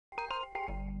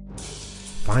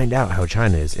Find out how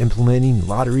China is implementing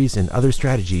lotteries and other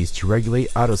strategies to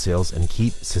regulate auto sales and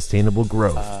keep sustainable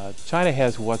growth. China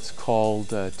has what's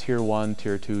called Tier 1,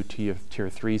 Tier 2, Tier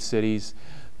 3 cities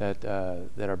that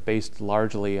are based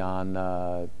largely on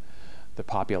the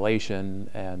population,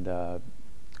 and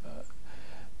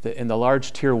in the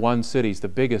large Tier 1 cities, the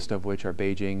biggest of which are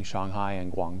Beijing, Shanghai,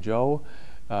 and Guangzhou,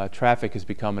 traffic has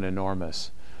become an enormous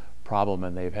problem,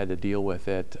 and they've had to deal with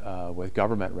it with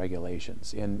government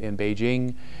regulations. In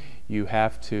Beijing, you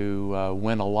have to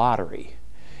win a lottery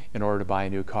in order to buy a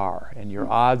new car, and your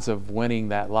odds of winning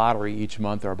that lottery each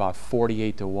month are about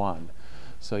 48 to 1.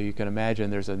 So you can imagine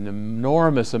there's an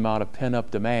enormous amount of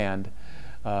pent-up demand,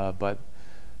 but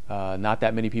not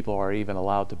that many people are even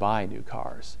allowed to buy new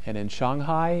cars. And in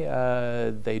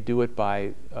Shanghai, they do it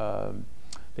by,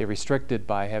 they restrict it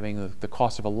by having the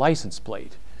cost of a license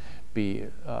plate be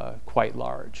quite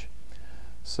large.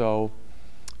 So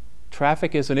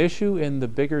traffic is an issue in the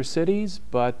bigger cities,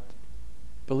 but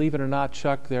believe it or not,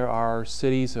 Chuck, there are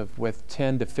cities with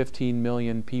 10 to 15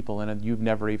 million people in it you've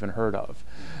never even heard of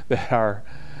that are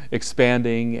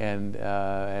expanding, and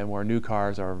where new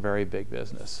cars are a very big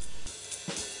business.